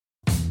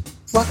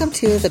Welcome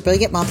to the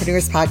Brilliant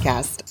Mompreneurs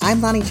Podcast.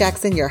 I'm Lonnie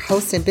Jackson, your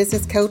host and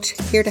business coach,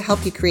 here to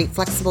help you create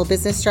flexible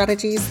business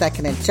strategies that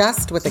can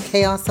adjust with the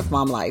chaos of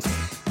mom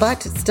life,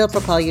 but still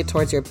propel you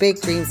towards your big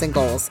dreams and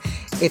goals.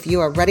 If you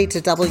are ready to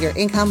double your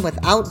income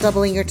without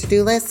doubling your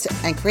to-do list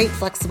and create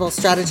flexible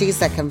strategies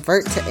that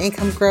convert to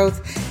income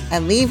growth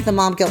and leave the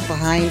mom guilt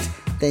behind,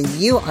 then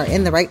you are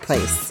in the right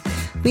place.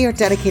 We are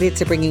dedicated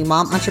to bringing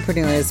mom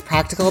entrepreneurs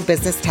practical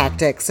business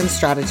tactics and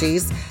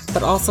strategies,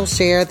 but also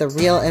share the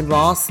real and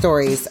raw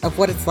stories of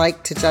what it's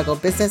like to juggle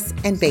business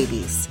and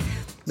babies.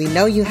 We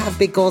know you have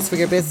big goals for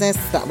your business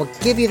that will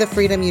give you the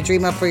freedom you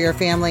dream of for your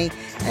family,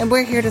 and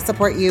we're here to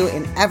support you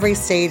in every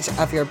stage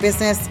of your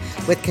business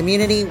with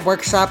community,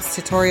 workshops,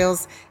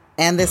 tutorials,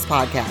 and this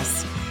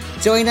podcast.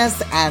 Join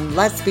us and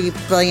let's be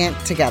brilliant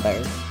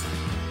together.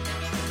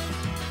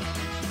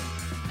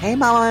 Hey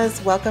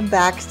mamas, welcome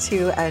back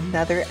to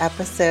another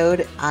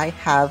episode. I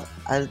have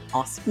an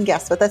awesome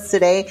guest with us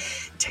today.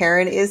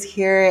 Taryn is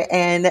here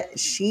and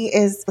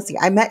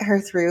I met her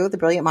through the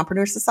Brilliant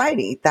Mompreneur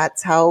Society.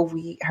 That's how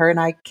her and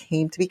I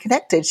came to be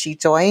connected. She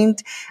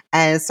joined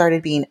and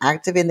started being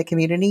active in the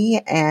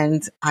community,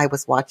 and I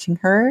was watching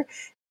her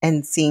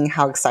and seeing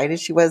how excited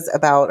she was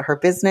about her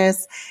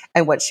business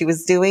and what she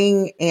was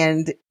doing.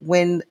 And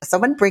when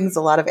someone brings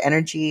a lot of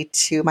energy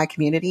to my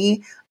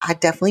community, I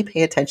definitely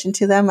pay attention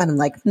to them. And I'm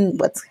like,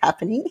 what's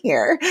happening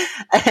here?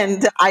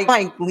 And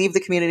I leave the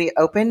community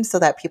open so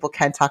that people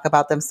can talk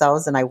about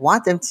themselves, and I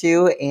want them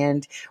to.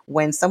 And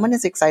when someone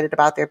is excited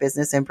about their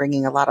business and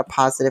bringing a lot of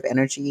positive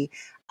energy,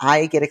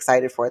 I get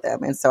excited for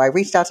them. And so I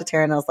reached out to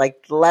Taryn and I was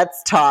like,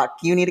 let's talk.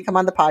 You need to come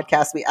on the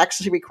podcast. We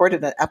actually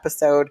recorded an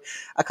episode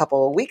a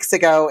couple of weeks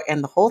ago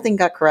and the whole thing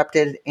got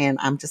corrupted. And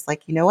I'm just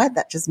like, you know what?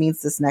 That just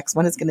means this next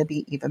one is going to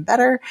be even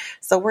better.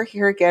 So we're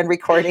here again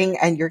recording,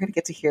 and you're going to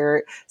get to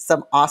hear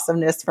some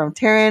awesomeness from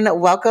Taryn.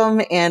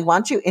 Welcome. And why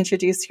don't you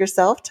introduce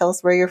yourself? Tell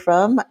us where you're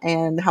from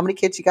and how many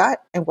kids you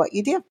got and what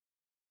you do.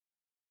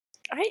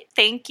 All right.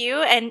 Thank you.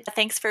 And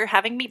thanks for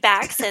having me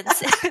back since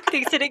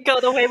things didn't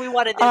go the way we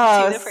wanted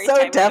them to the first time.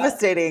 So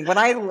devastating. When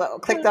I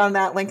clicked on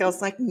that link, I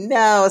was like,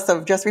 no.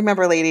 So just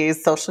remember,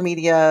 ladies, social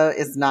media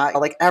is not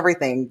like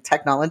everything.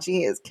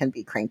 Technology can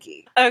be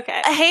cranky.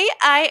 Okay. Hey,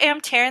 I am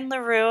Taryn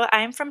LaRue.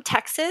 I'm from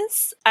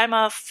Texas. I'm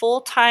a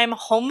full-time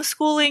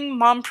homeschooling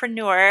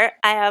mompreneur.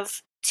 I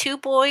have 2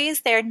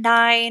 boys. They're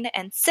 9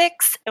 and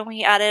 6. And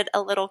we added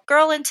a little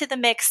girl into the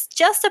mix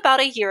just about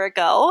a year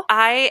ago.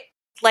 I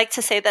like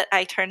to say that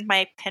I turned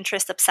my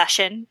Pinterest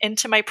obsession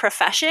into my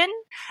profession.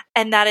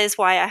 And that is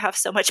why I have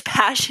so much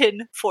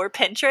passion for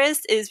Pinterest,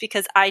 is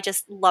because I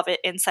just love it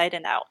inside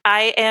and out.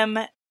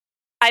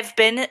 I've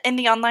been in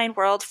the online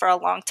world for a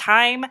long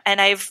time, and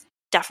I've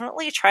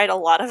definitely tried a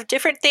lot of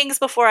different things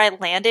before I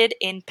landed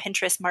in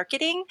Pinterest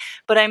marketing,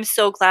 but I'm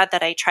so glad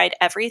that I tried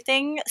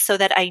everything so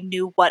that I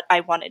knew what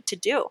I wanted to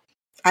do.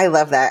 I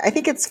love that. I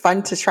think it's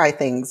fun to try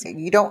things.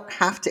 You don't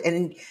have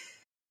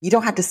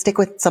to stick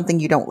with something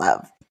you don't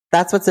love.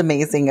 That's what's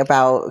amazing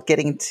about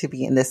getting to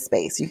be in this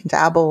space. You can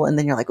dabble and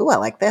then you're like, oh, I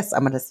like this.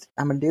 I'm going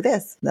to do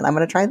this. And then I'm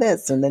going to try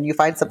this. And then you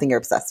find something you're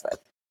obsessed with.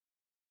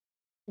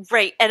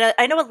 Right. And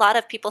I know a lot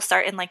of people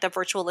start in like the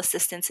virtual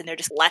assistants and they're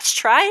just, let's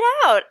try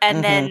it out.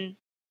 And then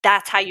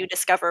that's how you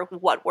discover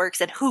what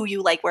works and who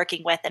you like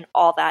working with and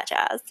all that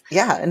jazz.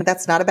 Yeah. And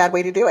that's not a bad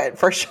way to do it,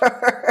 for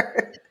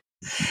sure.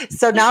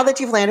 So now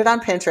that you've landed on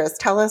Pinterest,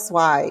 tell us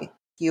why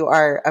you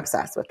are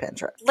obsessed with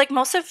Pinterest. Like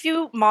most of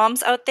you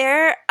moms out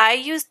there, I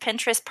used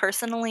Pinterest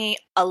personally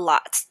a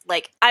lot.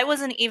 Like I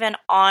wasn't even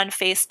on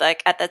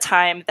Facebook at the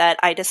time that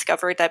I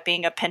discovered that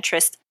being a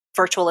Pinterest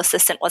virtual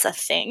assistant was a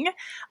thing.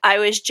 I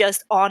was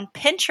just on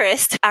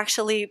Pinterest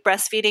actually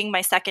breastfeeding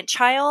my second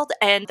child,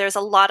 and there's a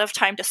lot of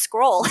time to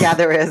scroll. Yeah,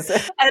 there is.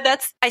 And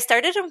I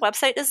started in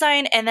website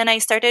design, and then I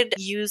started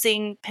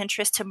using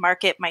Pinterest to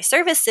market my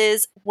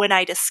services when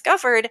I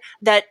discovered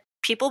that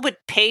people would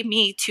pay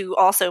me to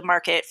also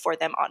market for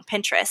them on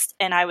Pinterest,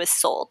 and I was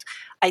sold.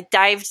 I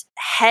dived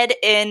head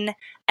in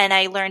and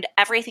I learned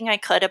everything I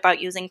could about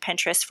using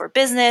Pinterest for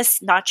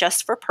business, not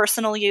just for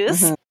personal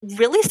use.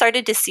 Really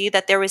started to see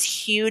that there was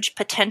huge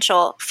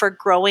potential for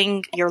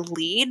growing your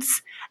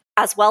leads,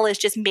 as well as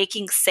just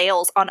making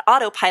sales on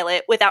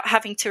autopilot without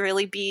having to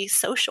really be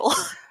social,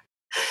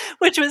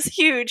 which was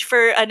huge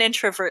for an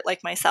introvert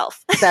like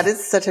myself. That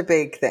is such a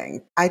big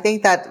thing. I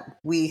think that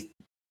we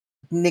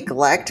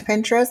neglect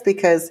Pinterest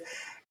because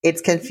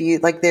it's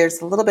confused. Like there's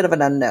a little bit of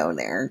an unknown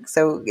there.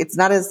 So it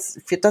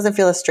doesn't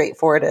feel as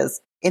straightforward as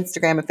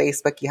Instagram and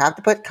Facebook. You have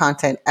to put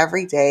content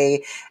every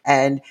day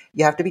and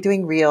you have to be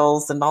doing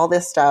reels and all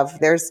this stuff.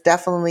 There's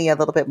definitely a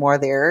little bit more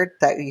there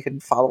that you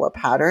can follow a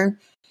pattern.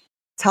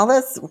 Tell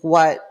us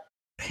what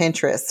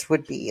Pinterest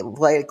would be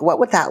like. What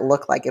would that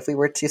look like if we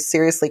were to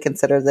seriously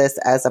consider this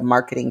as a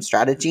marketing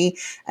strategy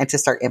and to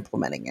start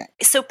implementing it?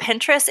 So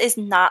Pinterest is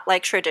not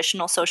like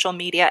traditional social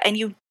media, and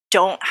you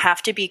don't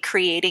have to be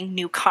creating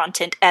new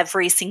content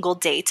every single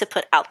day to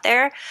put out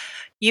there.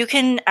 You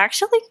can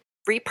actually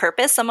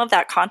repurpose some of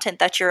that content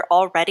that you're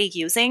already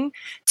using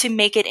to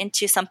make it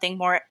into something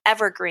more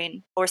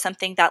evergreen or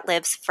something that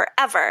lives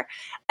forever.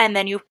 And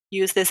then you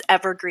use this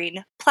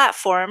evergreen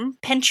platform,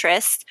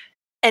 Pinterest,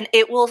 and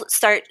it will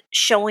start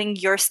showing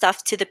your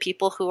stuff to the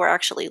people who are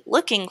actually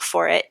looking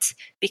for it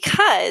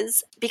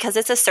because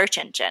it's a search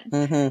engine.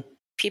 Mm-hmm.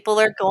 People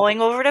are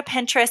going over to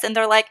Pinterest and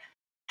they're like,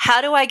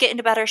 how do I get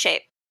into better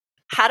shape?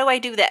 How do I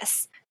do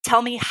this?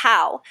 Tell me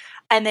how.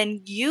 And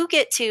then you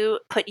get to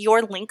put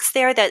your links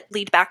there that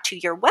lead back to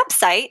your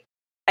website,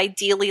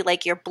 ideally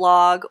like your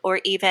blog or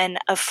even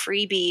a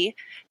freebie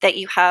that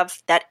you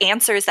have that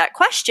answers that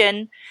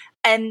question.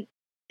 And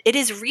it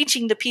is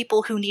reaching the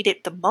people who need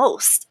it the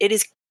most. It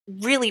is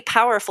really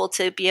powerful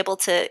to be able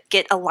to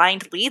get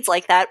aligned leads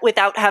like that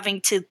without having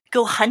to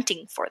go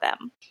hunting for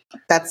them.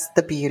 That's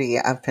the beauty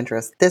of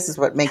Pinterest. This is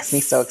what makes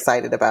me so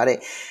excited about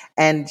it.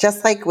 And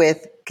just like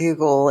with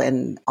Google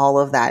and all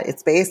of that,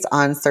 it's based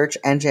on search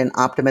engine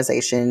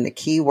optimization,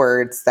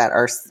 keywords that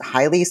are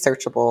highly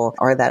searchable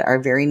or that are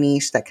very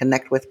niche that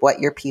connect with what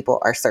your people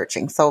are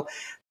searching. So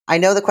I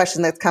know the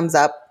question that comes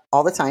up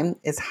all the time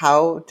is,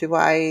 how do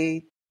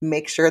I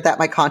make sure that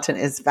my content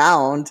is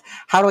found?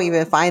 How do I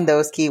even find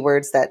those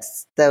keywords,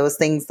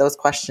 those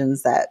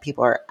questions that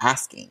people are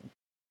asking?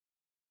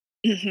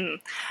 Mm-hmm.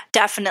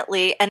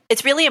 Definitely. And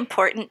it's really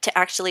important to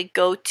actually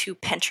go to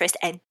Pinterest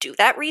and do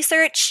that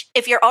research.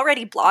 If you're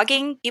already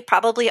blogging, you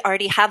probably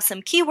already have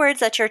some keywords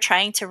that you're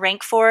trying to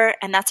rank for,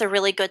 and that's a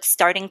really good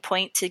starting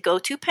point to go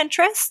to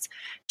Pinterest.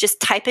 Just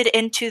type it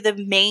into the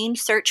main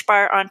search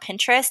bar on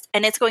Pinterest,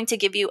 and it's going to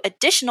give you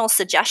additional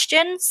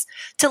suggestions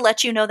to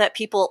let you know that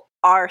people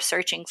are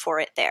searching for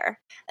it there.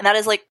 And that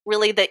is like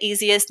really the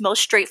easiest,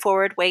 most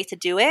straightforward way to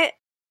do it.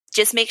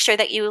 Just make sure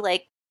that you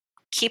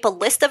keep a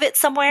list of it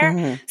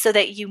somewhere so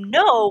that you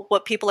know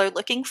what people are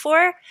looking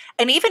for.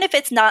 And even if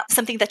it's not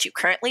something that you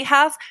currently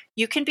have,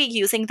 you can be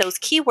using those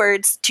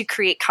keywords to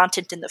create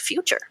content in the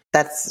future.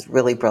 That's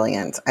really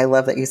brilliant. I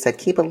love that you said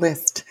keep a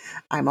list.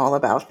 I'm all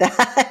about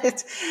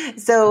that.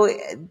 So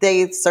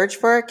they search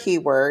for a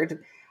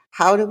keyword.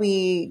 How do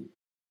we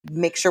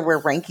make sure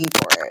we're ranking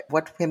for it?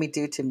 What can we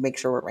do to make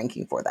sure we're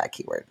ranking for that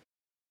keyword?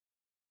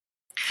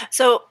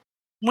 So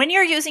when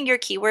you're using your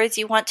keywords,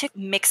 you want to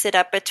mix it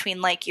up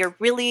between your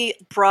really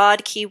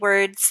broad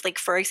keywords. Like,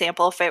 for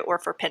example, if it were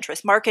for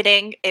Pinterest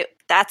marketing,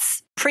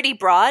 that's pretty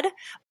broad.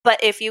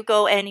 But if you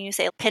go and you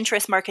say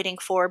Pinterest marketing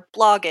for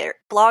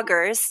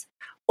bloggers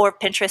or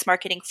Pinterest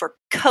marketing for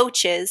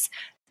coaches,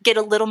 get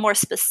a little more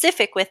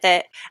specific with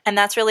it. And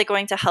that's really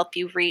going to help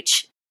you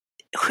reach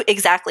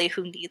exactly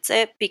who needs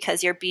it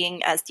because you're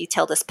being as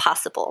detailed as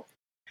possible.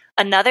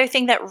 Another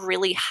thing that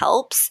really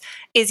helps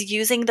is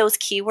using those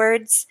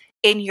keywords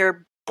in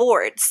your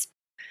boards.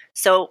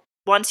 So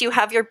once you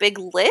have your big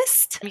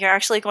list, you're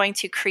actually going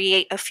to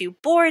create a few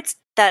boards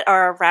that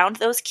are around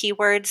those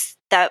keywords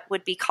that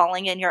would be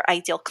calling in your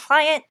ideal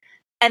client.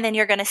 And then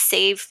you're going to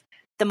save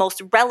the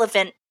most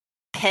relevant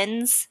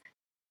pins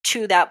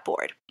to that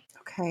board.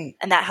 Okay.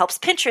 And that helps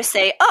Pinterest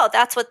say, oh,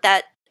 that's what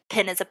that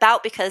pin is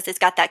about because it's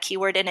got that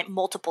keyword in it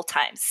multiple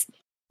times.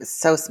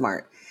 So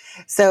smart.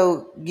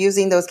 So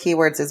using those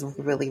keywords is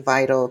really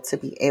vital to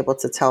be able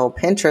to tell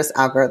Pinterest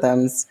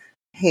algorithms,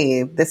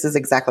 hey, this is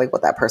exactly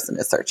what that person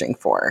is searching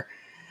for.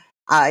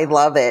 I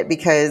love it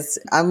because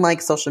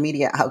unlike social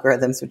media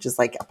algorithms, which is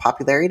like a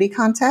popularity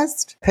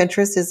contest,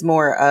 Pinterest is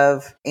more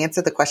of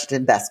answer the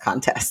question best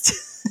contest.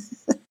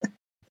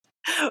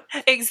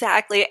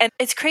 Exactly. And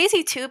it's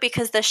crazy too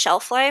because the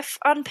shelf life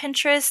on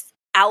Pinterest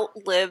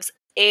outlives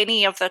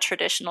any of the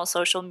traditional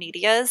social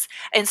medias.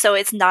 And so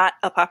it's not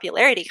a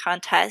popularity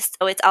contest.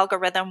 So its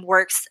algorithm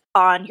works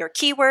on your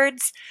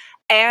keywords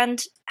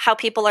and how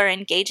people are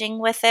engaging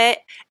with it.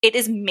 It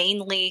is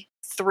mainly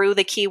through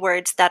the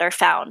keywords that are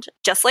found.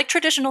 Just like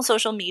traditional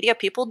social media,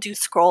 people do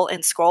scroll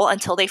and scroll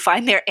until they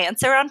find their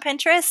answer on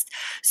Pinterest.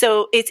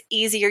 So it's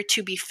easier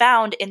to be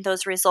found in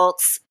those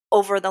results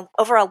over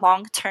a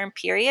long-term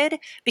period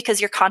because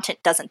your content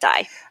doesn't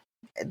die.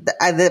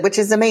 Which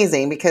is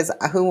amazing because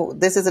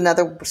this is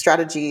another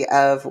strategy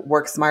of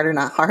work smarter,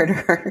 not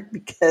harder,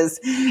 because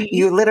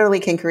you literally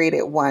can create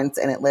it once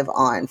and it live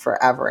on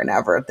forever and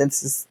ever.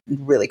 This is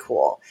really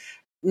cool.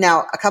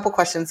 Now, a couple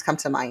questions come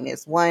to mind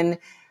is one,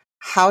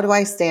 how do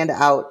I stand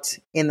out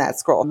in that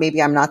scroll?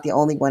 Maybe I'm not the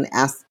only one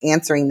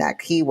answering that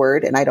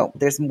keyword and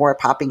there's more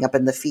popping up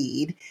in the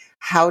feed.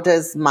 How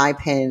does my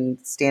pin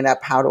stand up?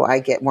 How do I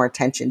get more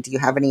attention? Do you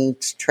have any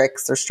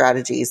tricks or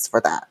strategies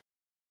for that?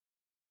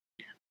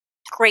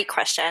 Great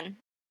question.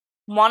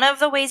 One of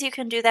the ways you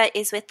can do that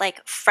is with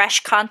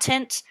fresh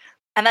content.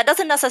 And that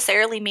doesn't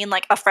necessarily mean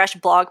a fresh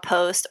blog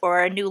post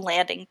or a new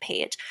landing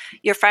page.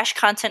 Your fresh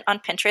content on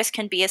Pinterest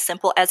can be as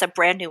simple as a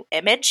brand new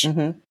image.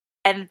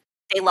 And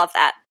they love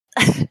that.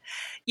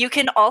 You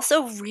can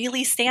also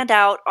really stand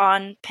out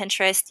on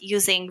Pinterest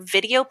using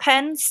video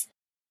pins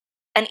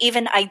and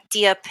even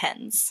idea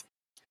pins.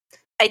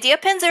 Idea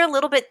pins are a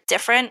little bit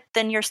different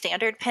than your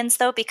standard pins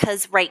though,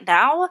 because right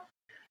now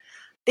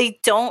they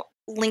don't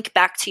link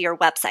back to your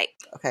website.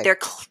 Okay. They're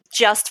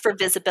just for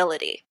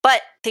visibility,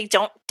 but they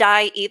don't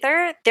die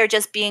either. They're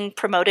just being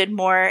promoted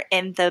more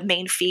in the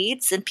main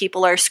feeds, and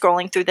people are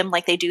scrolling through them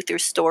like they do through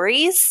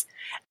stories.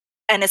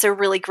 And it's a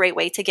really great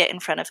way to get in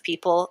front of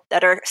people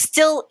that are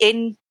still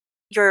in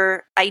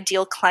your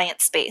ideal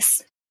client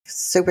space.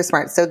 Super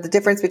smart. So the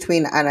difference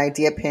between an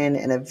idea pin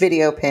and a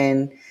video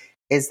pin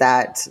is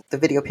that the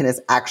video pin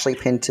is actually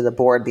pinned to the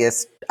board.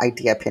 This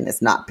idea pin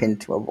is not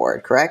pinned to a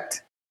board,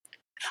 correct?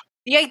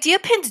 The idea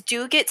pins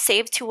do get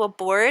saved to a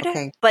board,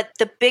 Okay. but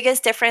the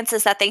biggest difference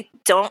is that they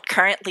don't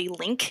currently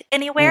link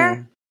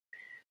anywhere.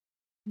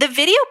 The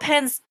video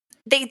pins,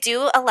 they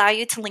do allow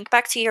you to link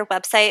back to your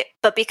website,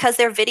 but because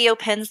they're video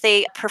pins,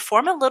 they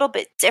perform a little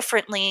bit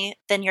differently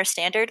than your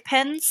standard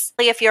pins.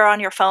 Like if you're on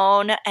your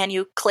phone and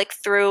you click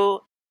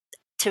through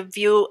to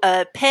view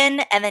a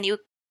pin and then you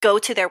go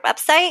to their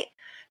website,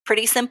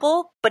 pretty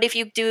simple. But if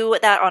you do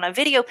that on a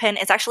video pin,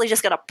 it's actually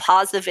just going to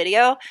pause the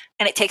video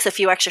and it takes a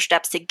few extra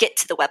steps to get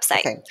to the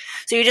website. Okay.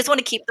 So you just want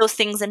to keep those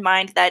things in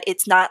mind, that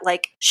it's not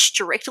like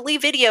strictly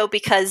video,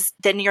 because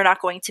then you're not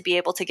going to be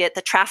able to get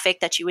the traffic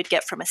that you would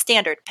get from a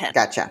standard pin.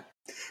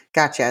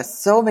 Gotcha.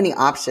 So many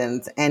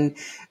options. And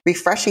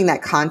refreshing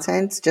that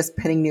content, just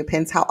pinning new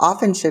pins, how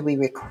often should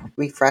we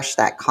refresh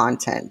that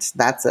content?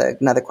 That's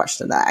another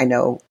question that I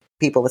know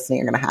people listening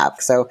are going to have.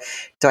 So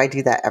do I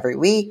do that every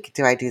week?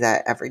 Do I do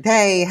that every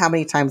day? How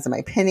many times am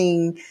I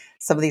pinning?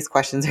 Some of these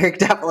questions are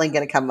definitely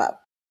going to come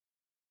up.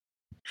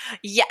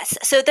 Yes.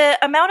 So the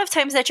amount of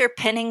times that you're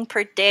pinning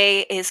per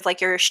day is like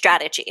your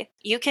strategy.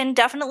 You can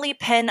definitely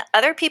pin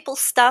other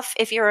people's stuff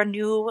if you're a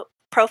new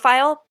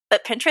profile,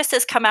 but Pinterest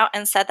has come out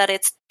and said that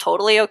it's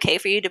totally okay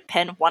for you to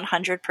pin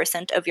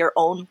 100% of your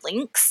own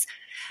links.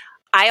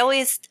 I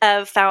always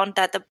found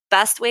that the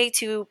best way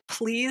to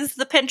please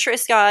the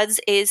Pinterest gods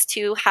is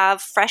to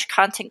have fresh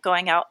content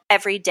going out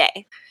every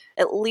day,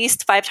 at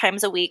least 5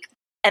 times a week,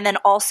 and then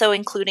also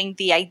including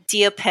the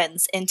idea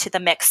pins into the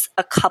mix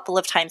a couple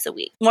of times a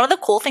week. One of the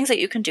cool things that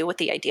you can do with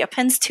the idea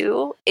pins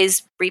too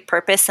is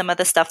repurpose some of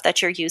the stuff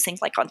that you're using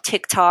like on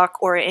TikTok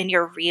or in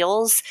your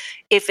reels.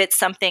 If it's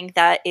something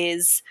that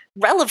is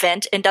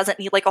relevant and doesn't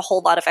need like a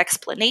whole lot of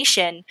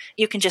explanation,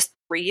 you can just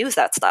reuse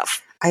that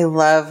stuff. I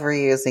love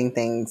reusing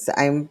things.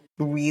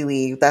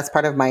 That's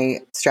part of my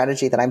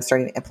strategy that I'm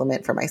starting to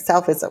implement for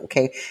myself is,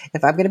 okay,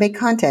 if I'm going to make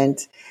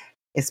content,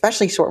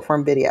 especially short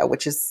form video,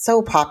 which is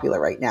so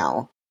popular right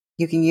now,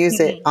 you can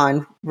use it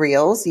on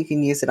Reels, you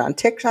can use it on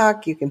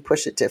TikTok, you can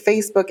push it to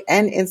Facebook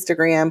and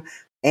Instagram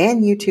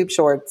and YouTube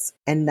Shorts,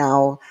 and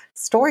now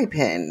story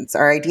pins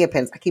or idea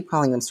pins. I keep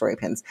calling them story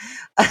pins,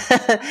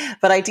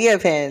 but idea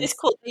pins. It's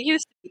cool. They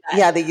used to be that.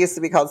 Yeah, they used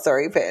to be called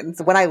story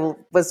pins. When I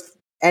was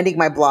ending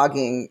my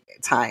blogging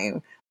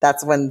time,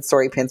 that's when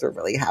story pins were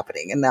really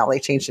happening. And now they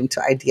changed them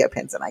to idea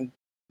pins, and I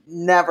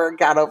never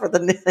got over the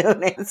new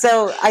name.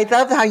 So I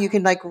love how you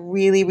can like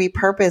really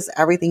repurpose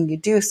everything you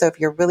do. So if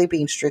you're really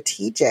being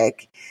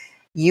strategic,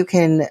 you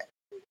can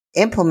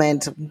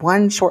implement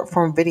one short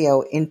form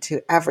video into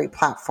every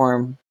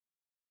platform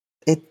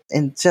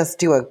and just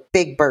do a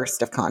big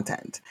burst of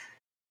content.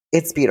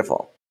 It's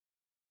beautiful.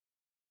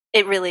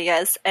 It really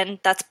is. And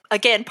that's,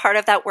 again, part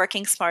of that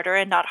working smarter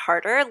and not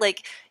harder.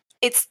 Like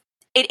it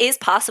is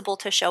possible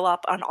to show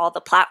up on all the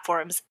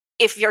platforms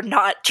if you're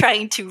not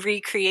trying to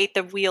recreate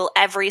the wheel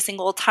every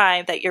single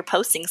time that you're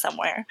posting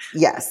somewhere.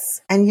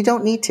 Yes. And you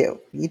don't need to.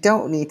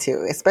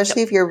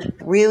 Especially if you're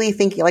really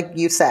thinking, like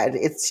you said,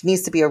 it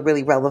needs to be a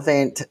really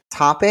relevant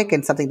topic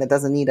and something that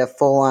doesn't need a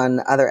full on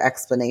other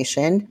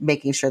explanation,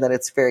 making sure that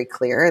it's very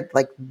clear.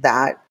 Like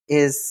that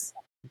is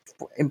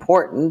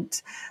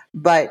important.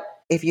 But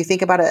if you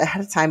think about it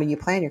ahead of time and you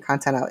plan your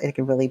content out, it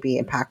can really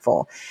be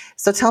impactful.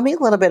 So tell me a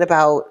little bit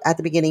about, at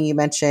the beginning, you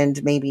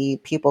mentioned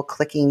maybe people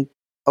clicking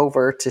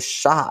over to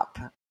shop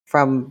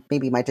from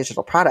maybe my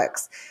digital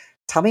products.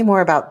 Tell me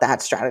more about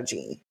that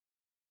strategy.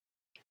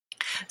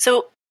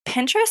 So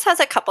Pinterest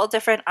has a couple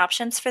different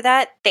options for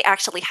that. They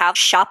actually have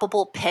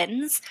shoppable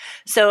pins.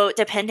 So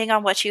depending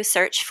on what you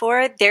search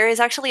for, there is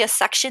actually a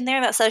section there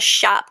that says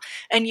shop,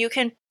 and you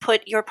can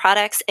put your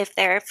products, if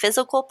they're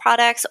physical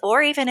products,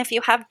 or even if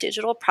you have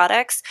digital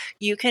products,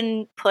 you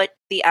can put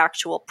the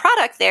actual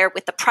product there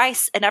with the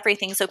price and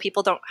everything, so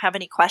people don't have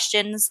any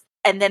questions.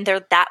 And then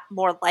they're that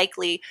more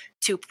likely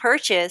to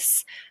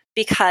purchase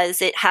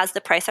because it has the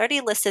price already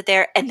listed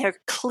there and they're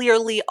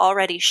clearly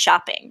already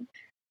shopping.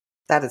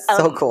 That is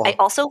so cool. I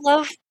also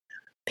love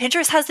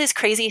Pinterest has this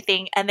crazy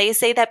thing, and they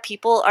say that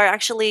people are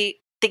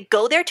actually, they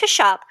go there to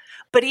shop,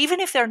 but even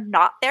if they're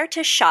not there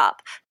to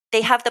shop,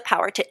 they have the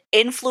power to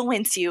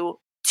influence you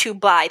to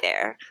buy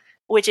there,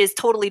 which is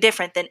totally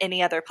different than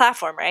any other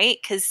platform, right?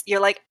 Because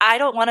you're like, I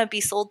don't want to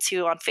be sold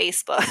to on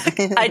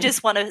Facebook. I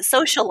just want to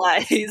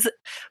socialize.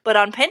 But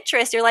on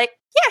Pinterest, you're like,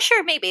 yeah,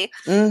 sure, maybe.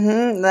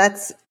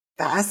 That's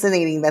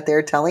fascinating that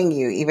they're telling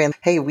you even,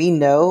 hey, we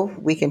know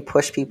we can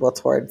push people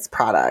towards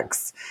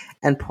products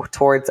and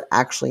towards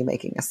actually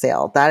making a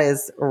sale. That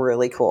is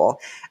really cool.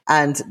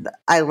 And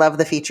I love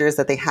the features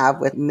that they have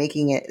with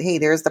making it, hey,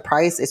 there's the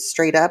price. It's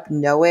straight up.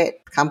 Know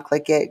it. Come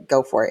click it.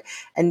 Go for it.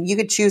 And you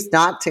could choose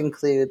not to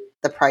include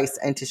the price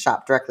and to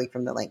shop directly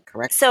from the link,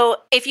 correct? So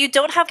if you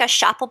don't have a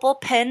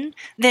shoppable pin,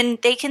 then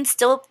they can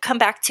still come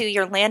back to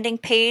your landing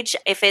page.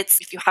 If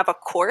you have a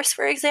course,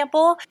 for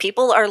example,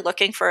 people are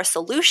looking for a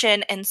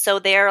solution. And so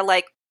they're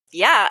like,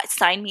 yeah,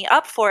 sign me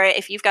up for it.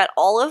 If you've got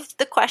all of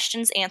the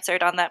questions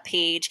answered on that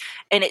page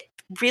and it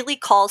really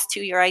calls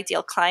to your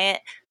ideal client,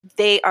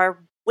 they are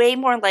way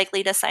more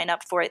likely to sign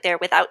up for it there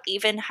without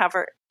even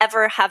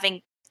ever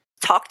having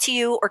talked to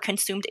you or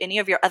consumed any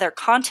of your other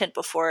content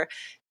before,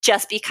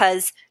 just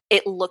because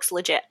it looks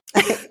legit.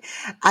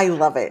 I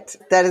love it.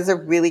 That is a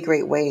really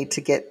great way to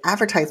get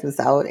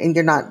advertisements out, and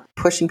you're not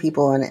pushing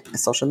people on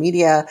social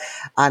media,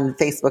 on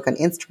Facebook, on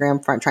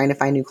Instagram, trying to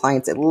find new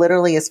clients. It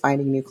literally is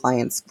finding new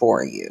clients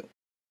for you.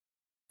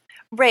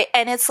 Right.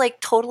 And it's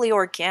like totally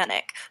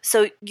organic.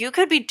 So you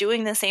could be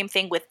doing the same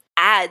thing with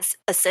ads,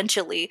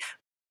 essentially,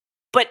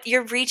 but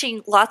you're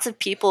reaching lots of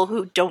people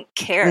who don't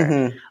care.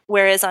 Mm-hmm.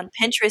 Whereas on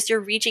Pinterest,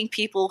 you're reaching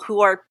people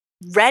who are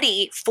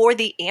ready for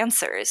the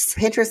answers.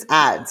 Pinterest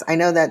ads. I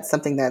know that's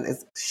something that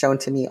is shown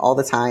to me all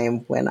the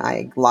time when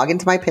I log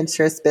into my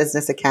Pinterest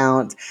business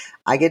account.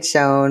 I get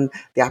shown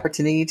the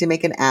opportunity to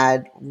make an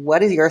ad.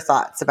 What are your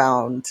thoughts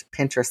about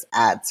Pinterest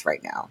ads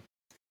right now?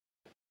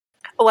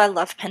 Oh, I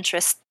love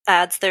Pinterest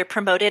ads. Their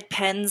promoted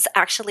pins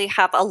actually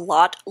have a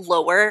lot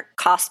lower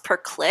cost per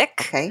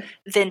click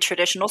than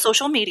traditional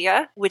social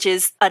media, which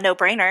is a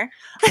no-brainer.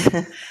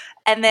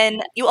 And then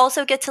you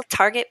also get to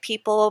target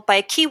people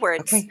by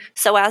keywords. Okay.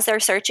 So as they're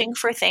searching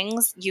for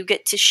things, you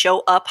get to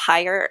show up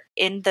higher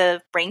in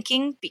the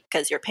ranking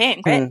because you're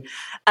paying, right?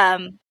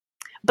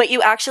 But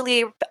you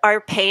actually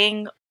are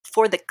paying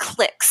for the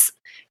clicks.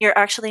 You're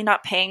actually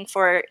not paying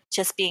for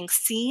just being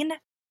seen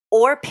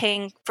or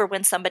paying for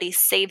when somebody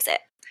saves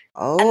it.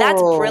 Oh, and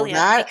that's brilliant.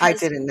 That I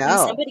didn't know.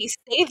 When somebody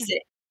saves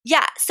it,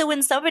 yeah. So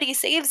when somebody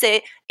saves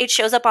it, it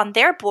shows up on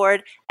their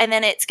board, and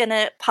then it's going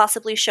to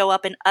possibly show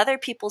up in other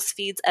people's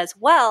feeds as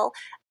well.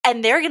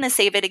 And they're going to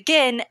save it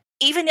again,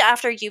 even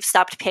after you've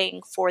stopped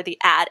paying for the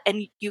ad.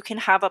 And you can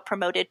have a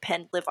promoted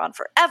pin live on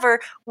forever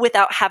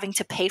without having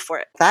to pay for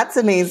it. That's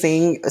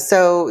amazing.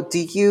 So do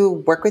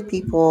you work with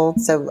people?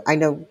 So I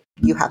know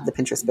you have the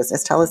Pinterest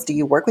business. Tell us, do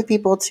you work with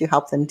people to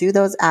help them do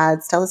those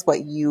ads? Tell us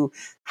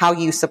how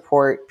you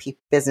support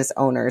business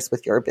owners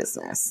with your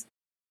business.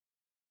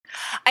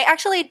 I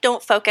actually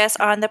don't focus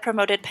on the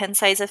promoted pin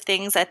size of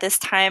things at this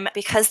time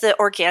because the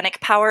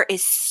organic power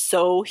is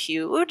so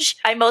huge.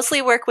 I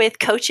mostly work with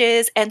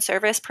coaches and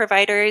service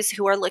providers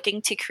who are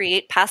looking to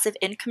create passive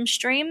income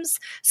streams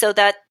so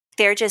that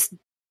they're just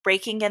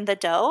breaking in the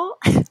dough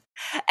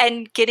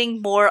and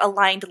getting more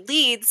aligned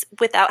leads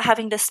without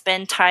having to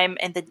spend time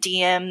in the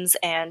DMs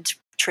and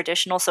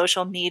traditional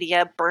social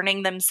media,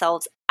 burning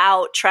themselves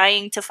out,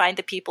 trying to find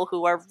the people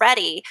who are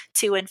ready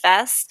to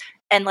invest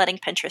and letting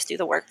Pinterest do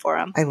the work for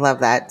them. I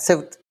love that.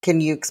 So can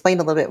you explain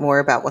a little bit more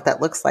about what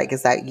that looks like?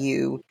 Is that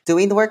you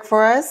doing the work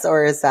for us,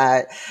 or is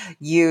that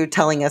you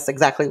telling us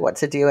exactly what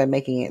to do and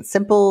making it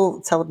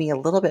simple? Tell me a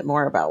little bit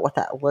more about what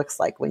that looks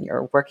like when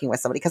you're working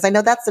with somebody. Because I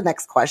know that's the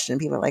next question.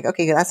 People are like,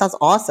 okay, that sounds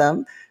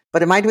awesome.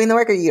 But am I doing the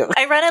work or you?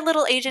 I run a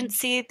little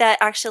agency that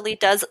actually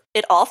does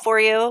it all for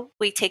you.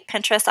 We take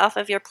Pinterest off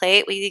of your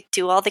plate. We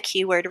do all the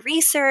keyword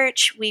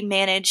research. We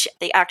manage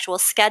the actual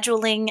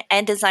scheduling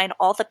and design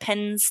all the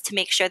pins to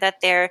make sure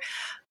that they're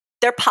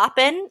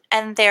poppin'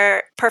 and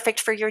they're perfect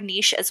for your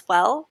niche as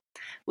well.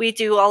 We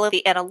do all of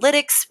the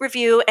analytics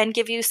review and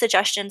give you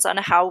suggestions on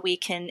how we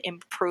can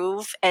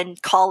improve and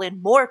call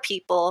in more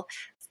people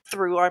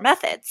through our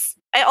methods.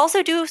 I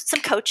also do some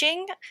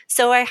coaching.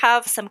 So I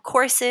have some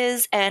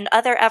courses and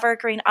other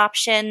evergreen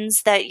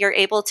options that you're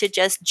able to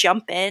just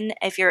jump in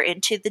if you're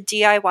into the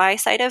DIY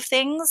side of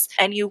things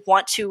and you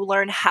want to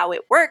learn how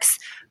it works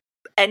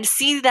and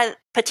see that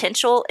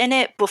potential in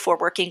it before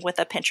working with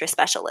a Pinterest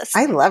specialist.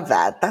 I love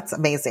that. That's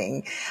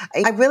amazing.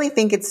 I really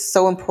think it's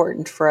so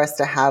important for us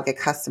to have a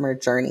customer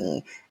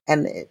journey.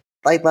 And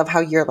I love how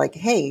you're like,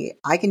 hey,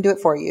 I can do it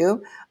for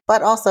you.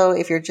 But also,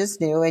 if you're just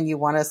new and you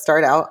want to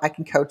start out, I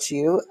can coach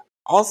you.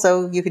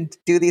 Also, you can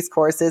do these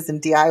courses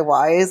and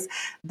DIYs.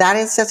 That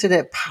is such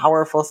a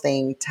powerful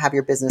thing to have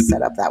your business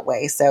set up that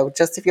way. So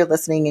just if you're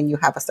listening and you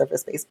have a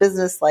service-based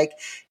business like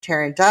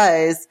Taryn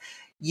does,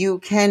 you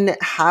can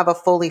have a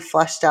fully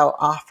fleshed out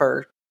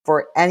offer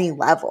for any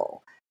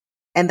level.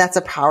 And that's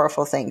a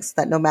powerful thing, so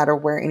that no matter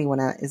where anyone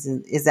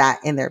is at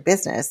in their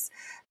business,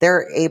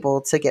 they're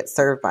able to get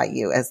served by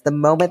you. As the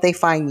moment they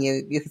find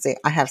you, you can say,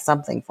 I have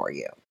something for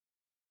you.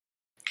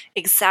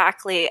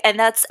 Exactly. And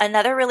that's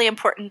another really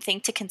important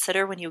thing to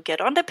consider when you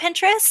get onto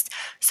Pinterest,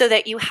 so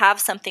that you have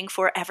something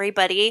for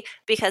everybody.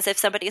 Because if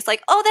somebody's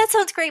like, oh, that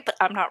sounds great, but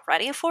I'm not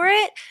ready for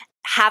it,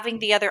 having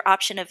the other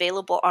option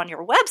available on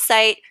your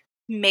website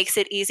makes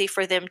it easy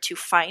for them to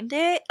find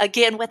it,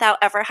 again, without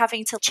ever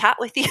having to chat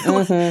with you.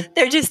 Mm-hmm.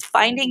 They're just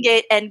finding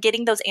it and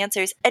getting those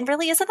answers. And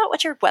really, isn't that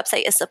what your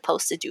website is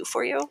supposed to do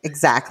for you?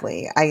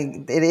 Exactly.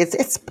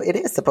 It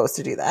is supposed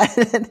to do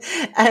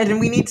that. And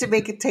we need to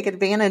take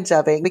advantage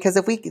of it, because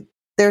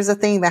there's a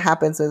thing that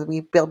happens when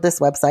we build this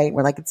website.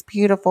 We're like, it's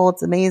beautiful,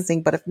 it's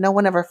amazing. But if no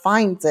one ever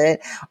finds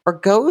it or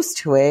goes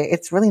to it,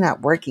 it's really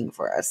not working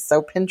for us.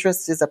 So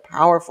Pinterest is a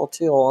powerful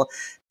tool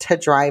to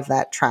drive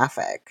that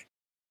traffic.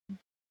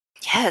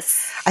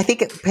 Yes. I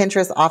think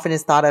Pinterest often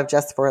is thought of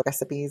just for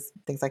recipes,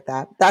 things like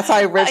that. That's how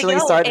I originally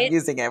started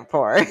using it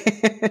for.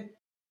 And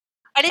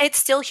it's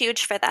still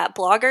huge for that.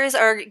 Bloggers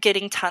are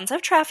getting tons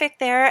of traffic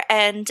there.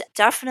 And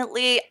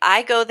definitely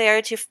I go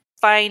there to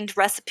find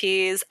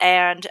recipes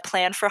and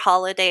plan for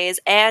holidays.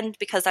 And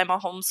because I'm a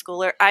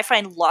homeschooler, I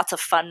find lots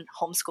of fun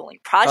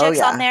homeschooling projects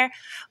on there.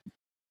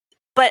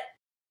 But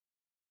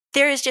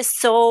there is just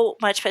so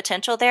much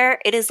potential there.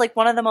 It is like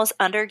one of the most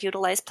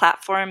underutilized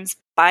platforms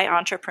by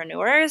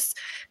entrepreneurs,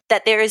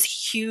 that there is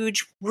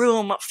huge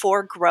room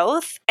for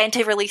growth and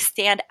to really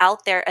stand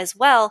out there as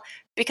well,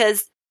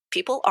 because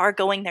people are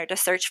going there to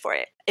search for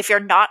it. If you're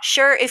not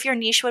sure if your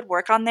niche would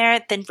work on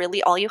there, then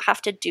really all you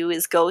have to do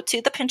is go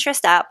to the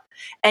Pinterest app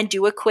and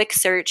do a quick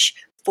search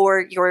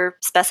for your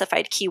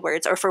specified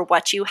keywords or for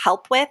what you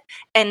help with.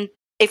 And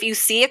if you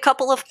see a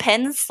couple of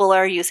pins, people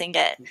are using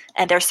it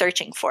and they're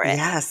searching for it.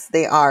 Yes,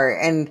 they are.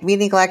 And we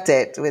neglect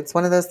it. It's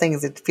one of those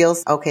things. It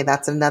feels, okay,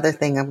 that's another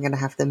thing I'm going to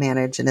have to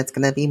manage, and it's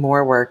going to be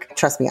more work.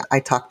 Trust me, I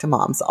talk to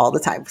moms all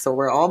the time. So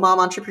we're all mom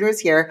entrepreneurs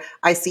here.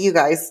 I see you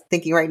guys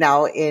thinking right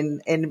now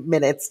in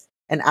minutes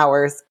and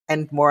hours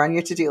and more on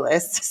your to-do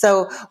list.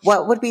 So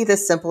what would be the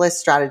simplest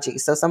strategy?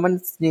 So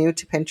someone's new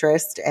to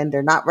Pinterest and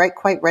they're not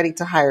quite ready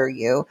to hire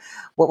you.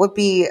 What would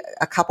be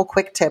a couple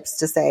quick tips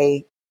to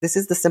say, this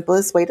is the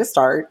simplest way to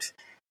start,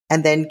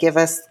 and then give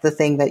us the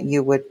thing that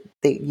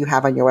you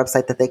have on your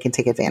website that they can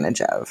take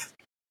advantage of?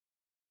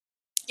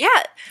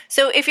 Yeah.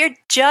 So if you're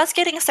just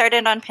getting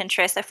started on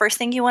Pinterest, the first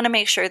thing you want to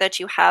make sure that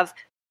you have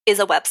is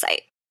a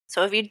website.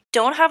 So if you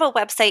don't have a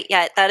website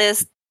yet, that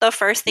is the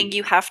first thing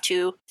you have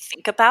to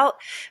think about,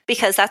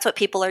 because that's what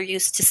people are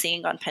used to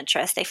seeing on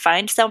Pinterest. They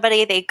find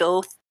somebody, they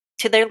go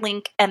to their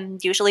link, and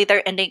usually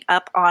they're ending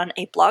up on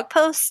a blog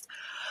post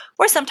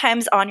or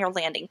sometimes on your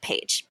landing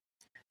page.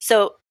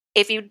 So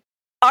if you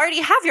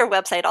already have your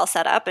website all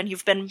set up and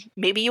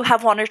maybe you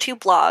have one or two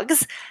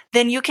blogs,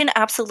 then you can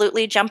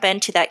absolutely jump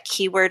into that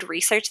keyword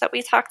research that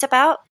we talked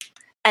about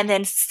and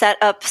then set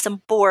up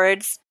some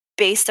boards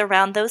based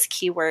around those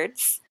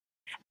keywords.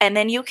 And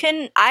then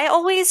I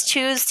always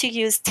choose to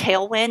use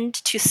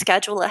Tailwind to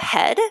schedule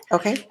ahead.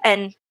 Okay.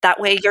 And that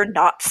way you're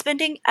not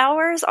spending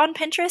hours on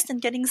Pinterest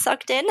and getting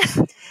sucked in.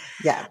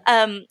 Yeah.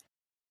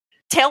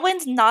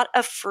 Tailwind's not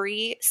a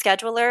free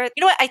scheduler.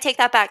 You know what? I take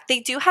that back. They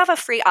do have a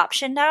free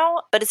option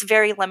now, but it's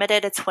very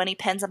limited. It's 20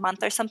 pins a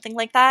month or something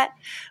like that.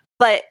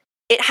 But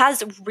it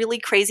has really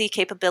crazy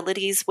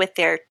capabilities with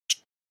their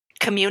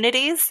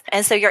communities.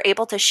 And so you're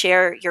able to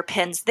share your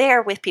pins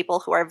there with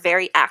people who are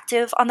very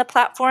active on the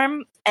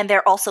platform. And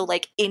they're also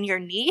like in your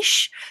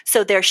niche.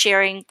 So they're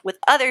sharing with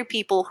other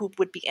people who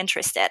would be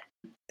interested.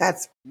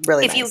 That's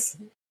really nice.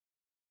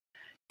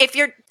 If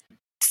you're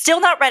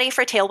still not ready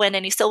for Tailwind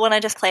and you still want to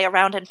just play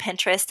around in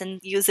Pinterest and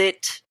use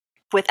it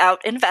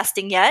without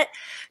investing yet,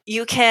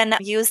 you can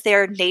use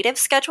their native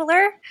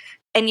scheduler,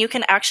 and you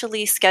can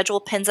actually schedule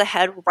pins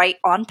ahead right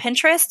on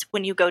Pinterest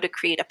when you go to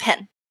create a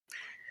pin.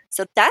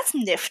 So that's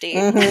nifty.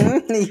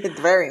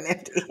 Mm-hmm. Very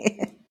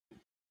nifty.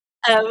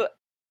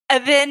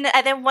 And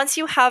then once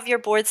you have your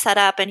board set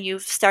up and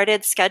you've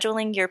started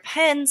scheduling your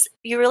pins,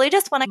 you really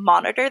just want to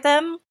monitor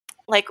them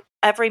like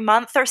every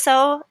month or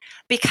so,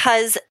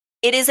 because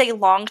it is a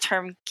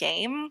long-term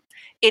game.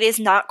 It is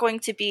not going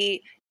to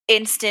be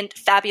instant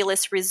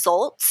fabulous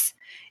results.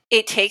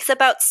 It takes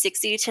about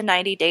 60 to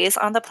 90 days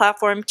on the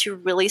platform to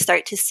really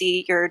start to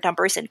see your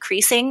numbers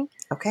increasing.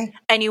 Okay.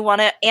 And you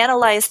want to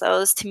analyze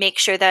those to make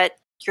sure that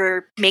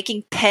you're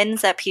making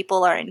pins that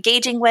people are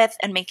engaging with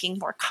and making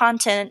more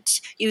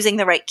content using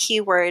the right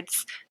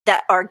keywords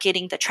that are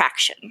getting the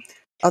traction.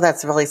 Oh,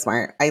 that's really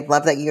smart. I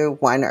love that you,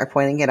 are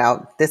pointing it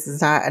out. This is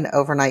not an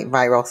overnight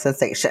viral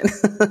sensation.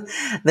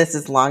 This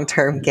is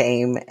long-term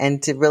game.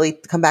 And to really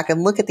come back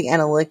and look at the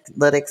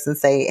analytics and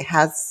say,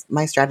 has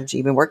my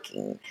strategy been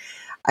working?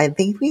 I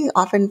think we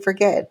often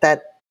forget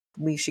that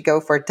we should go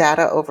for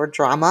data over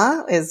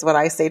drama, is what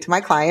I say to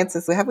my clients,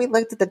 is have we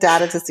looked at the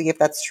data to see if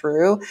that's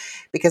true?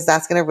 Because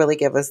that's going to really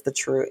give us the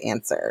true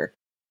answer.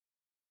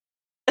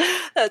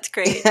 That's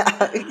great.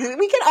 Yeah,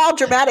 we get all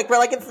dramatic. We're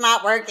like, it's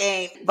not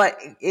working. But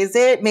is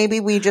it? Maybe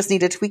we just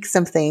need to tweak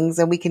some things,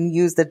 and we can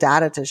use the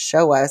data to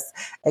show us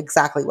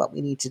exactly what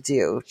we need to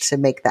do to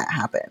make that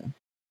happen.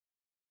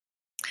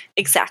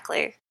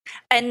 Exactly.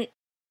 And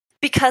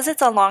because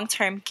it's a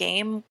long-term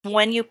game,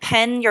 when you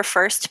pin your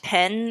first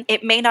pin,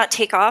 it may not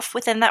take off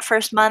within that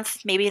first month,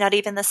 maybe not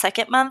even the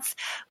second month,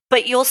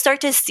 but you'll start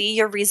to see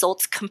your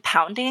results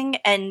compounding.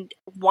 And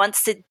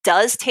once it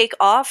does take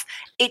off,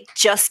 it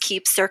just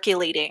keeps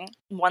circulating.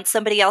 Once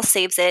somebody else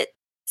saves it,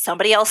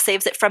 somebody else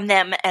saves it from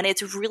them. And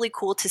it's really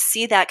cool to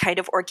see that kind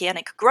of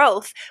organic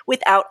growth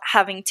without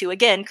having to,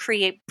 again,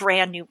 create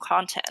brand new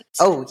content.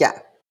 Oh, yeah.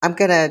 I'm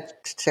going to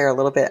share a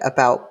little bit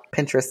about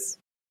Pinterest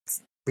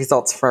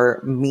results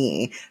for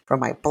me from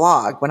my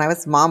blog. When I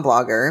was mom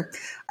blogger,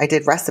 I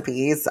did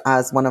recipes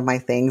as one of my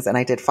things, and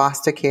I did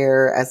foster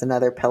care as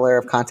another pillar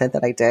of content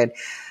that I did.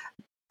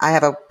 I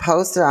have a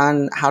post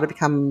on how to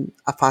become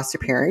a foster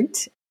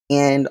parent,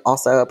 and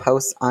also a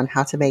post on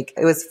how to make,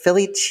 it was a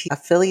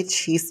Philly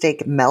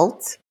cheesesteak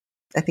melt.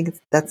 I think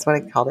that's what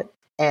I called it.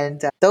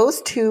 And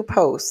those two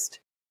posts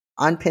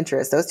on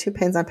Pinterest, those two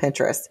pins on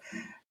Pinterest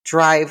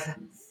drive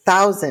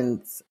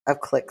thousands of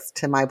clicks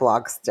to my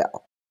blog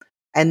still.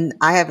 And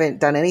I haven't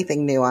done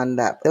anything new on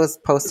that. Those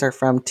posts are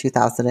from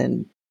 2000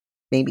 and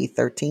maybe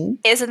 13.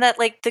 Isn't that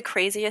like the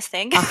craziest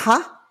thing?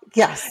 Uh-huh.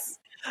 Yes.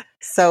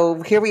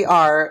 So here we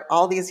are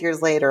all these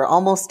years later,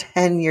 almost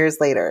 10 years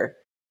later.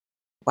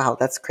 Wow,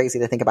 that's crazy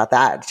to think about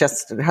that.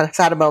 Just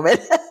had a moment.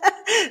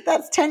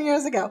 That's 10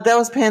 years ago.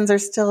 Those pins are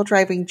still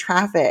driving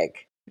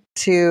traffic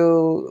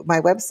to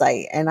my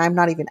website, and I'm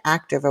not even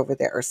active over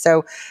there.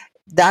 So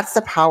that's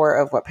the power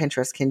of what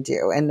Pinterest can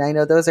do. And I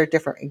know those are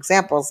different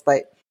examples,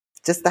 but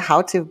just the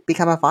how to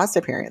become a foster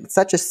parent. It's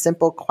such a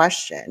simple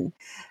question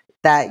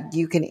that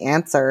you can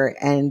answer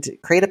and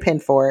create a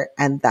pin for,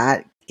 and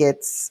that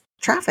gets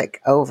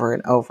traffic over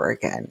and over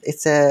again.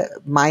 It's a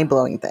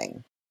mind-blowing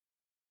thing.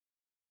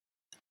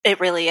 It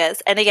really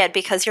is. And again,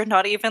 because you're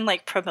not even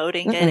like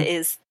promoting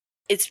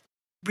it's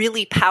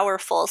really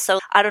powerful. So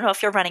I don't know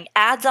if you're running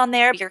ads on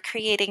there, you're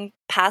creating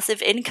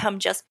passive income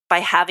just by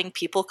having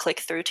people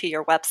click through to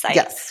your website.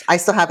 Yes, I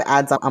still have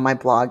ads on my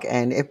blog,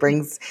 and it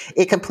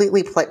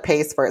completely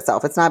pays for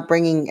itself. It's not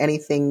bringing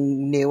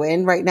anything new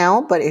in right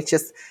now, but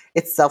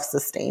it's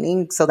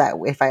self-sustaining, so that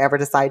if I ever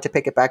decide to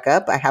pick it back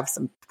up, I have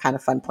some kind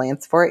of fun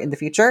plans for it in the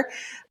future.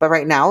 But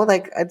right now,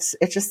 like it's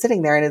just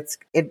sitting there, and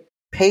it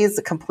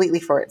pays completely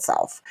for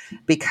itself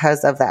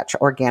because of that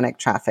organic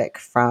traffic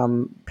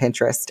from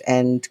Pinterest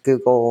and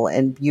Google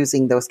and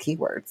using those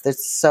keywords.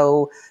 It's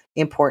so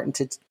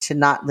important to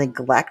not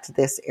neglect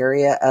this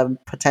area of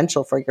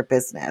potential for your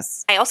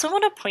business. I also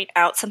want to point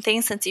out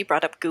something, since you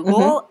brought up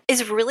Google,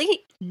 is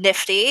really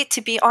nifty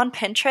to be on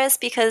Pinterest,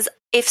 because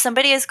if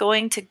somebody is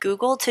going to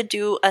Google to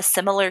do a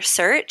similar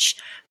search,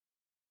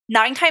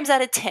 9 times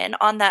out of 10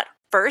 on that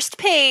first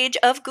page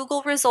of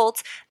Google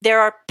results, there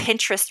are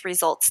Pinterest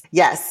results.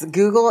 Yes,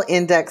 Google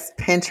Index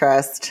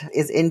Pinterest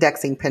is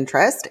indexing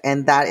Pinterest,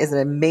 and that is an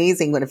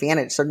amazing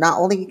advantage. So not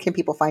only can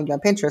people find you on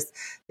Pinterest,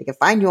 they can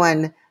find you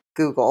on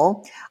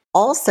Google.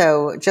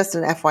 Also, just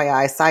an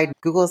FYI side,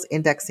 Google's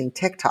indexing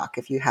TikTok,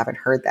 if you haven't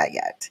heard that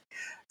yet.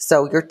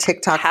 So your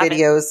TikTok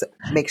videos,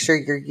 make sure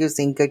you're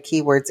using good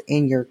keywords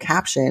in your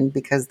caption,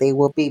 because they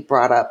will be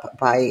brought up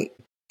by,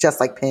 just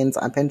like pins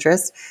on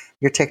Pinterest,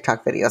 your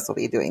TikTok videos will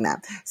be doing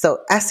that. So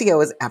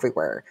SEO is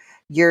everywhere.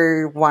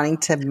 You're wanting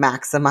to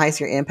maximize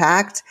your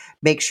impact.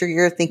 Make sure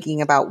you're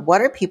thinking about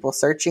what are people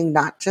searching,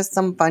 not just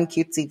some fun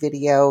cutesy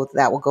video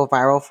that will go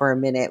viral for a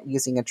minute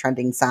using a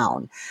trending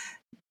sound.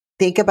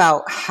 Think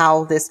about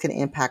how this can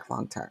impact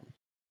long term.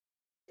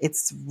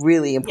 It's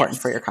really important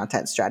for your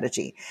content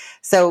strategy.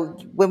 So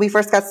when we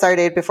first got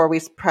started, before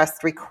we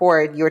pressed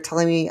record, you were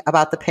telling me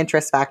about the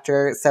Pinterest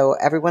factor. So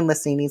everyone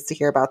listening needs to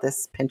hear about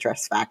this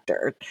Pinterest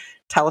factor.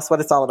 Tell us what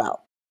it's all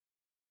about.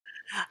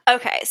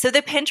 Okay, so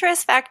the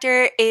Pinterest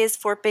factor is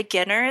for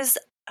beginners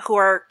who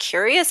are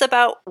curious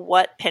about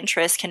what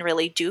Pinterest can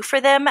really do for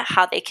them,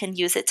 how they can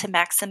use it to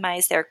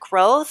maximize their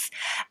growth.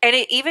 And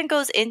it even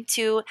goes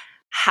into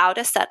how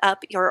to set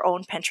up your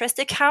own Pinterest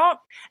account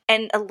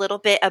and a little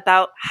bit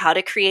about how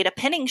to create a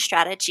pinning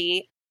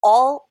strategy,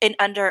 all in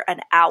under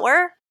an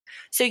hour.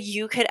 So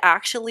you could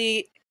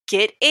actually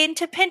get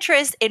into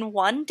Pinterest in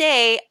one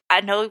day. I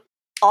know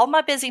all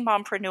my busy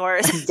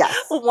mompreneurs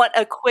want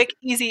a quick,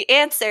 easy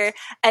answer.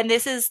 And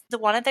this is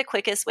one of the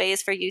quickest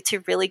ways for you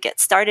to really get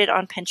started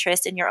on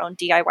Pinterest in your own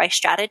DIY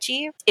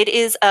strategy. It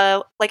is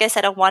like I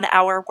said, a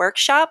 1-hour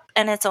workshop,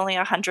 and it's only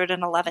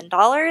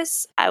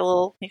 $111. I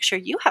will make sure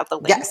you have the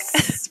link.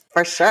 Yes,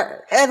 for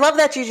sure. I love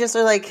that you just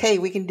are like, hey,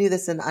 we can do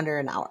this in under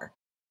an hour.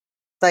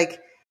 Like,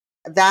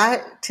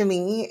 that to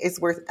me is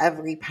worth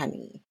every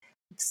penny.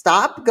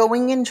 Stop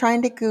going and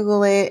trying to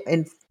Google it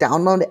and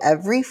download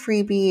every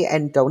freebie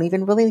and don't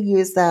even really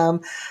use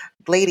them.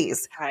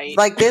 Ladies,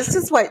 like, this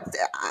is what,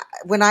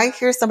 when I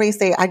hear somebody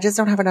say, I just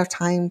don't have enough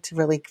time to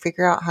really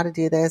figure out how to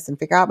do this and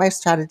figure out my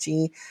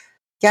strategy.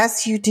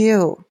 Yes, you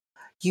do.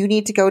 You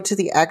need to go to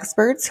the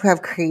experts who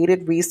have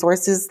created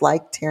resources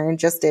like Taryn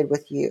just did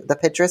with you, the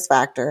Pinterest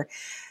Factor,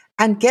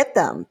 and get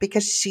them,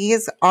 because she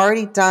has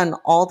already done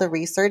all the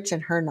research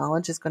and her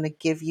knowledge is going to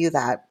give you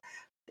that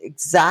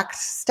exact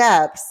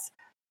steps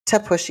to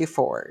push you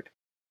forward.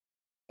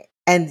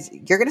 And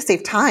you're going to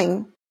save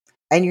time,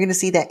 and you're going to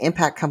see that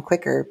impact come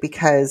quicker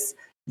because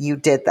you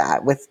did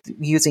that with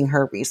using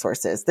her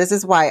resources. This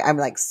is why I'm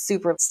like,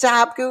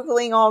 stop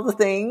Googling all the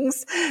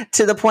things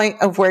to the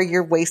point of where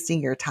you're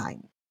wasting your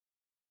time.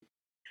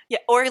 Yeah,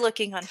 or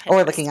looking on Pinterest.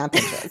 Or looking on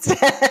Pinterest.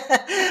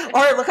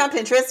 Or look on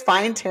Pinterest,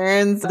 find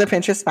Taryn's The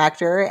Pinterest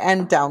Factor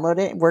and download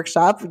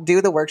it,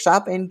 do the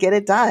workshop and get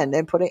it done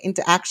and put it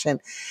into action.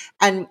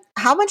 And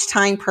how much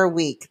time per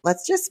week?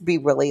 Let's just be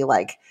really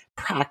like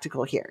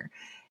practical here.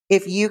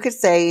 If you could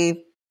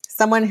say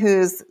someone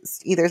who's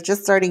either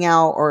just starting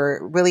out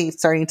or really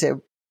starting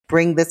to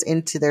bring this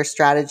into their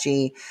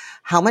strategy,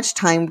 how much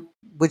time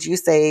would you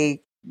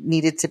say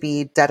needed to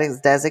be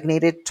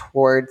designated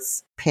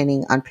towards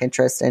pinning on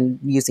Pinterest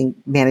and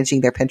managing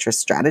their Pinterest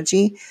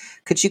strategy?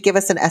 Could you give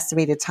us an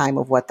estimated time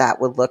of what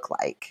that would look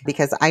like?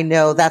 Because I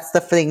know that's the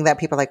thing that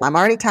people are like, I'm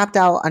already tapped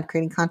out on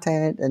creating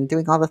content and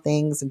doing all the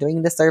things and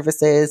doing the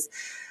services.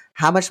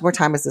 How much more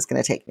time is this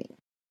going to take me?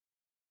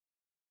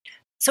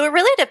 So it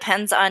really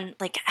depends on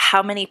like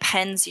how many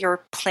pins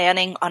you're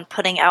planning on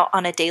putting out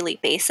on a daily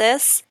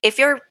basis. If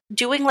you're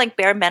doing like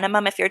bare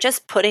minimum, if you're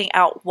just putting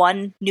out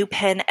one new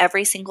pin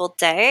every single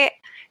day,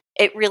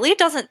 it really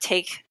doesn't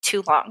take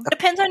too long. It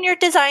depends on your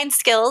design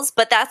skills,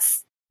 but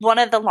that's one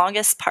of the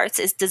longest parts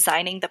is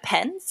designing the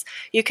pins.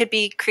 You could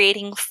be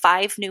creating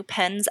 5 new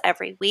pins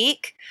every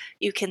week.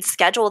 You can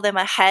schedule them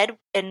ahead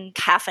in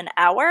half an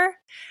hour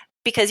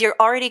because you're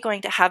already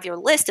going to have your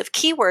list of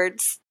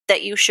keywords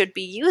that you should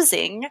be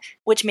using,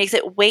 which makes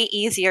it way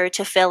easier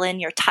to fill in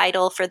your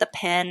title for the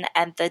pin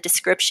and the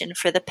description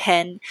for the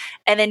pin.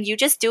 And then you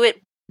just do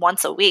it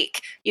once a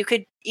week. You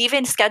could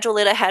even schedule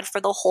it ahead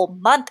for the whole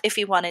month if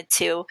you wanted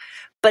to,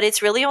 but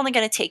it's really only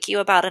going to take you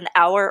about an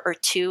hour or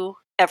 2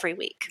 every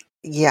week.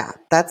 Yeah,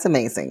 that's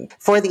amazing.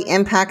 For the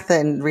impact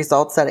and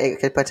results that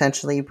it could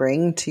potentially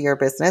bring to your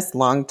business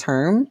long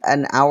term,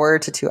 an hour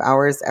to 2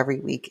 hours every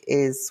week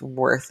is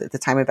worth the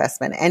time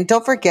investment. And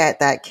don't forget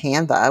that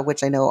Canva,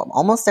 which I know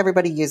almost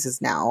everybody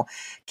uses now,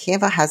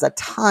 Canva has a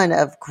ton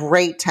of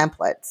great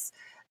templates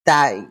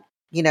that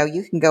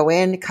you can go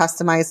in,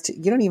 customize.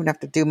 You don't even have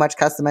to do much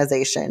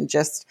customization.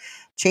 Just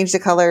change the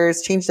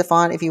colors, change the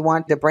font if you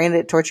want to brand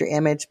it towards your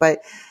image. But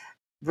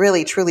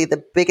really, truly,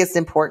 the biggest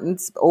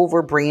importance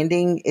over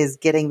branding is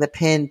getting the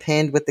pin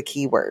pinned with the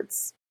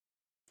keywords.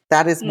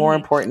 That is more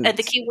important. And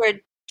the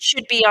keyword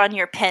should be on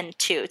your pin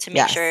too, to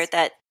make sure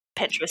that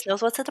Pinterest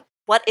knows what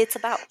it's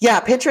about. Yeah,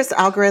 Pinterest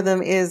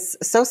algorithm is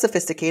so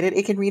sophisticated.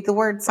 It can read the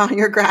words on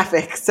your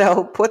graphic.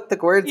 So put the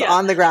words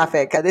on the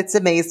graphic. It's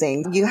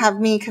amazing. You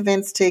have me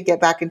convinced to get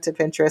back into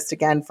Pinterest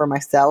again for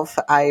myself.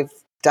 I've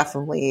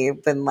definitely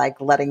been like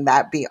letting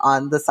that be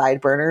on the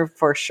side burner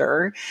for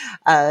sure.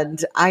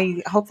 And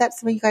I hope that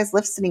some of you guys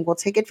listening will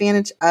take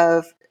advantage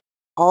of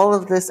all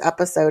of this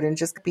episode and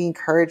just be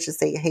encouraged to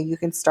say, hey, you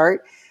can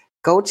start.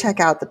 Go check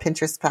out the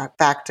Pinterest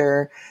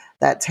Factor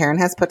that Taryn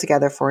has put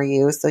together for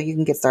you so you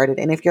can get started.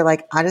 And if you're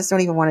like, I just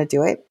don't even want to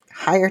do it,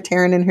 hire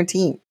Taryn and her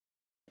team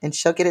and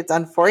she'll get it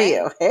done for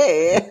you.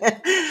 Hey.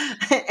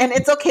 And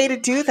it's okay to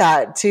do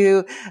that,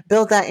 to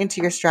build that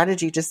into your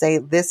strategy. Just say,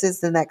 this is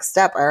the next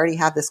step. I already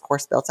have this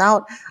course built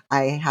out.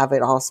 I have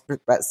it all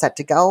set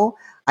to go.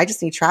 I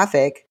just need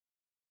traffic.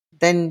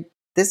 Then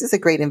this is a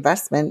great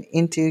investment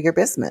into your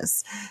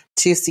business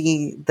to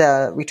see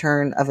the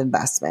return of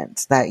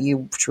investment that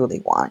you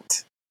truly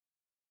want.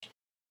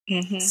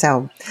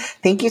 So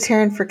thank you,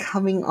 Taryn, for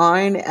coming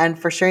on and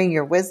for sharing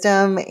your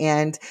wisdom.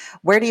 And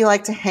where do you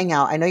like to hang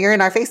out? I know you're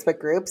in our Facebook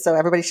group, so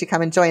everybody should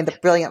come and join the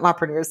Brilliant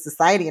Mompreneurs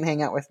Society and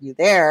hang out with you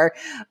there.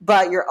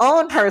 But your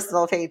own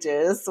personal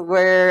pages,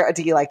 where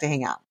do you like to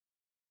hang out?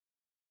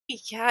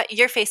 Yeah,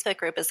 your Facebook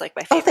group is like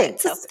my favorite.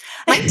 Thanks. So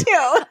Mine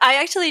too. I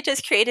actually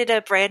just created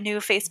a brand new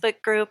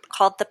Facebook group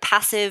called the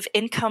Passive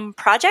Income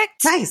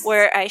Project,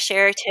 where I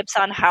share tips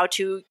on how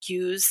to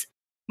use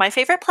my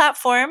favorite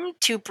platform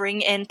to bring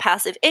in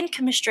passive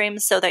income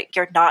streams so that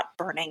you're not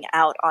burning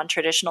out on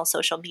traditional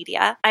social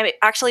media. I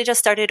actually just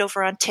started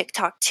over on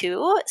TikTok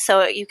too,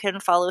 so you can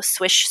follow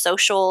Swish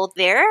Social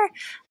there.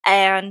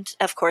 And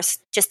of course,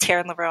 just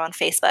Taryn LaRue on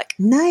Facebook.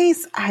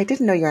 Nice. I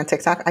didn't know you're on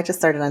TikTok. I just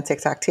started on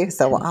TikTok too.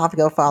 So I'll have to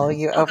go follow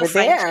you over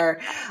there.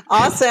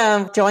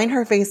 Awesome. Join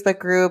her Facebook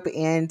group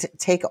and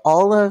take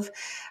all of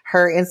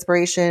her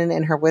inspiration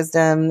and her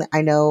wisdom.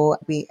 I know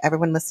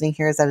everyone listening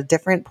here is at a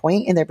different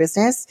point in their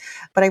business,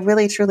 but I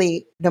really,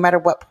 truly, no matter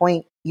what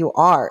point you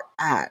are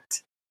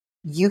at,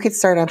 you can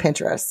start on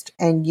Pinterest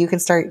and you can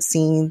start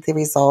seeing the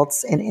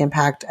results and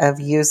impact of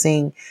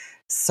using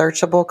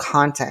searchable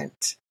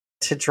content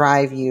to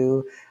drive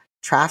you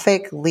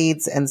traffic,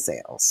 leads, and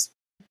sales.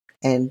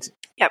 And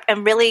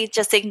really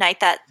just ignite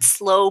that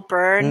slow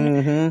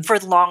burn for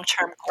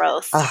long-term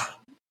growth. Oh,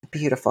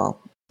 beautiful.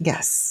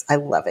 Yes, I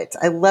love it.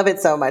 I love it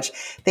so much.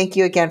 Thank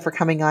you again for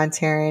coming on,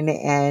 Taryn.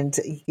 And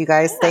you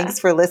guys, thanks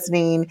for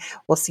listening.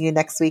 We'll see you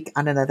next week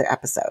on another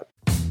episode.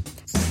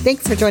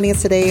 Thanks for joining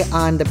us today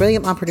on the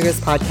Brilliant Mompreneurs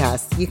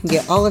Podcast. You can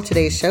get all of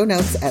today's show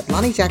notes at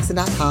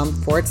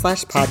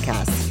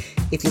lonniejackson.com/podcast.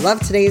 If you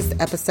loved today's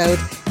episode,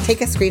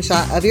 take a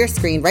screenshot of your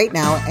screen right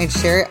now and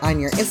share it on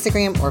your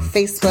Instagram or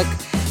Facebook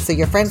so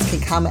your friends can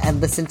come and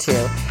listen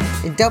too.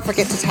 And don't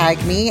forget to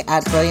tag me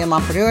at Brilliant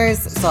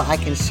Mompreneurs so I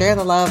can share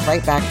the love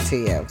right back to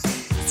you.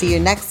 See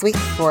you next week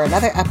for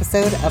another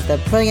episode of the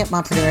Brilliant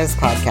Mompreneurs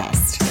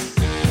Podcast.